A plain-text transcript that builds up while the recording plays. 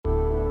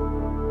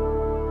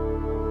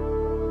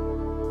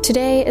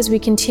Today, as we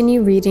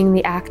continue reading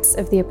the Acts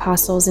of the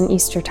Apostles in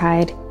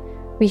Eastertide,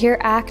 we hear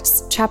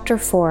Acts chapter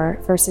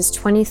 4, verses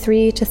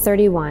 23 to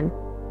 31.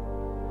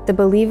 The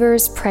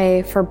believers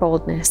pray for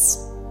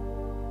boldness.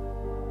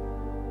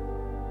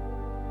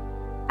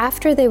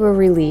 After they were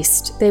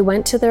released, they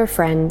went to their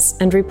friends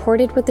and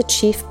reported what the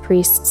chief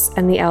priests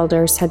and the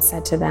elders had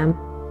said to them.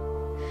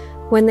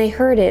 When they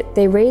heard it,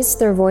 they raised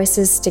their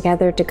voices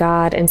together to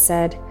God and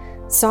said,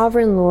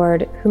 "Sovereign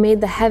Lord, who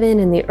made the heaven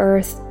and the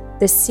earth,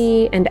 the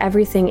sea, and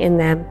everything in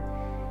them,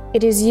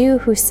 it is you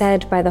who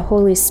said by the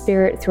Holy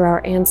Spirit through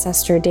our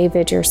ancestor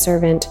David, your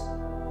servant,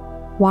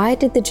 'Why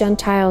did the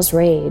Gentiles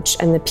rage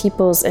and the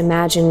peoples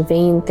imagine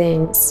vain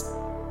things?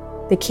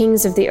 The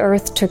kings of the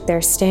earth took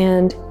their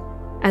stand,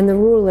 and the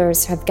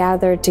rulers have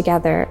gathered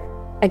together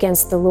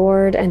against the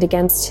Lord and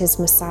against his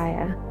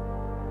Messiah.'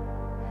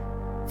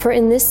 For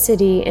in this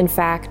city, in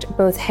fact,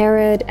 both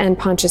Herod and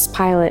Pontius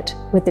Pilate,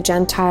 with the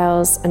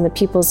Gentiles and the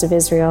peoples of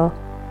Israel,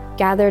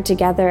 gathered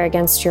together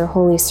against your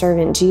holy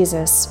servant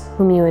Jesus,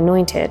 whom you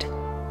anointed,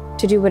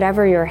 to do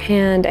whatever your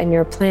hand and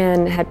your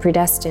plan had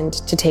predestined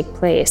to take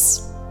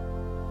place.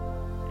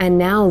 And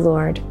now,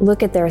 Lord,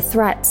 look at their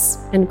threats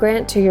and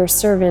grant to your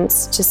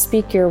servants to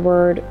speak your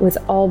word with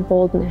all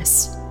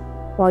boldness,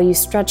 while you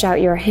stretch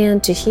out your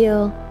hand to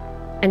heal,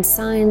 and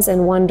signs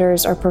and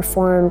wonders are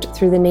performed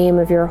through the name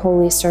of your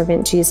holy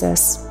servant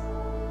Jesus."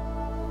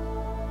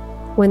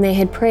 When they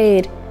had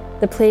prayed,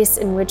 the place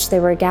in which they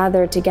were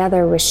gathered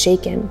together was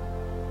shaken,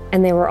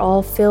 and they were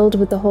all filled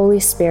with the Holy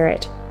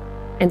Spirit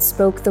and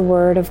spoke the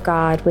word of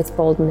God with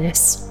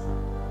boldness.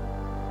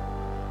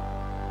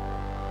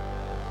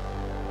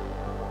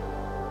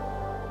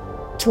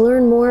 To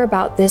learn more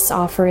about this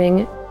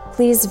offering,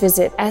 please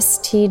visit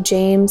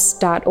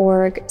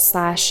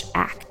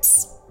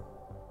stjames.org/acts.